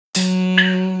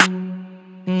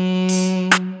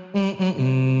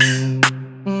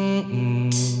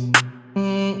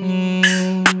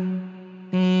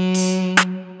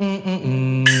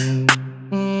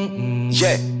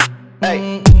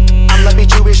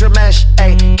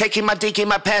taking my dick in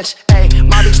my pants. Ayy,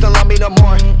 my bitch don't love me no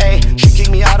more. Ayy, she kick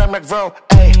me out, I'm like bro.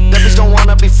 Ayy, the bitch don't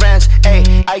wanna be friends.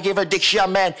 Ayy, I give her dick, she a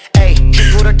man. Ayy, she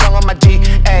put her tongue on my D.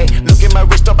 Ayy, look at my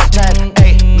wrist up a tan.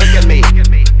 Ayy, look at me.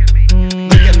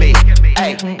 Look at me.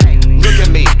 Ayy, look at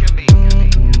me.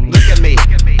 Look at me.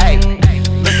 Ayy,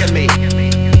 look at me.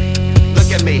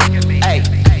 Look at me. Ayy,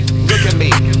 look at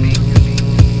me.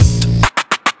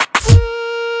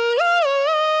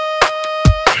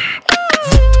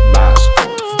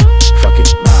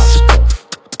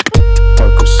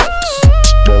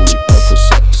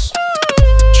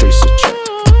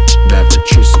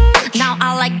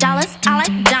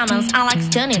 I like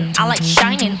stunning, I like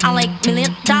shining, I like $1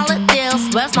 million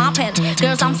deals. Where's my pen?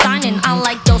 Girls, I'm signing. I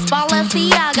like those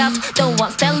Balenciagas, the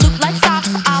ones that look like socks.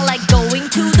 I like going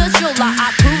to the jeweler.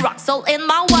 I put rock salt in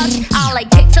my watch. I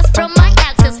like pictures from my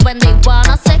exes when they want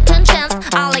a second chance.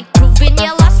 I like proving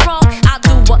Yella strong. I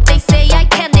do what they say I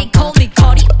can. They call me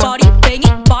Cardi, body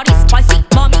banging, body spicy,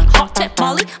 mommy, hot tap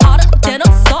Molly, hotter than a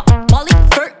salt Molly,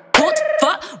 fur, coat,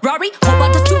 Ferrari, whole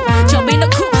bunch of two, jump in the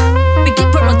coupe, big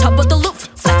dipper on top of the loop.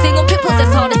 Flexing on people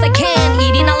as hard as I can.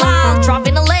 Eating a lot,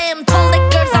 driving a lamb. Told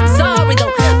like girls, I'm sorry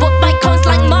though. But my coins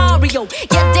like Mario.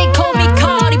 Yeah, they call me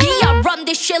Cardi B. I run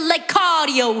this shit like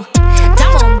cardio.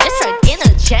 Down on this track in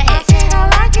a check. I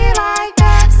like it like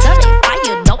that. Certified,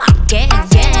 you know I'm gang,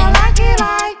 gang. I like it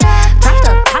like that. Drop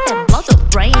the top and blow the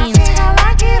brains. I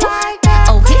like it like that.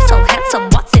 Oh, he's so handsome,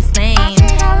 what's his name? I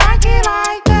like it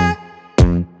like that.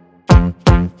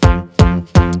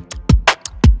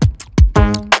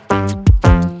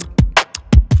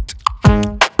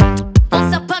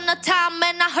 Once upon a time,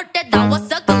 and I heard that I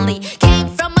was ugly. Came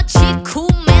from a chick who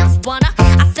man's wanna.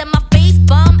 I said my face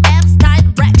bomb, abs tight,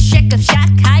 rack, shake of shack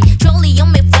high. Trolley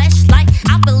on me flashlight.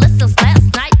 I've been listening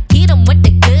last night. Hit 'em with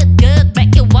the good, good.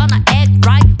 Back you wanna act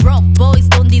right. Broke boys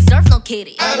don't deserve no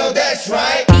kitty. I know that's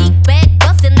right. Big bag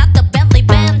bustin' out the Bentley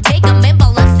band. Take 'em in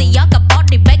Balenciaga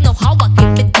body bag. Know how I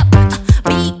give it up.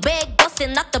 Big bag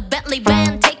bustin' out the Bentley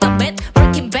band. Take 'em in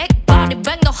breaking back body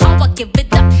bag. Know how I give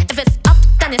it up. If it's up,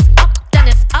 then it's up, then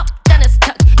it's up, then it's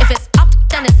tuck. If it's up,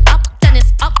 then it's up, then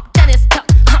it's up, then it's tuck.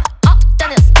 Up,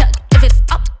 then it's tuck. If it's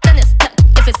up, then it's tuck.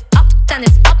 If it's up, then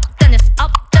it's up, then it's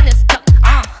up, then it's tuck.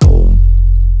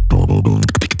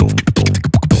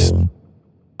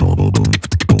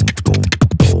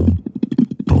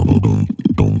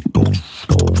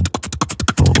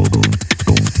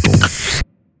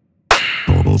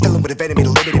 Dealing with a enemy, the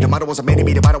limit, the model was a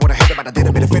enemy, the model what I hate about, I did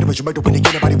a bit of it, but you murder when you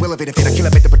get nobody will of it, if it, I kill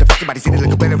a bit, but the fucking body's in it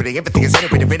like a better, everything is in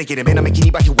it, renegade, man, I'm making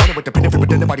anybody who want it with the benefit, but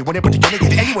then nobody want it, but you're gonna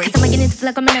get it anyway. Cause I'm getting to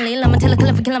like a Medley. I'm a killer,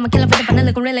 killer, killer, I'm a killer for the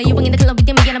vanilla gorilla. You bring in the killer, be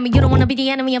the enemy, you don't wanna be the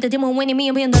enemy of the demon winning me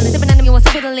and being the different enemy was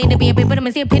super late to be a bit, but I'm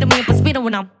a see a pit of me, but speed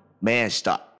when I'm Man,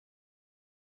 stop.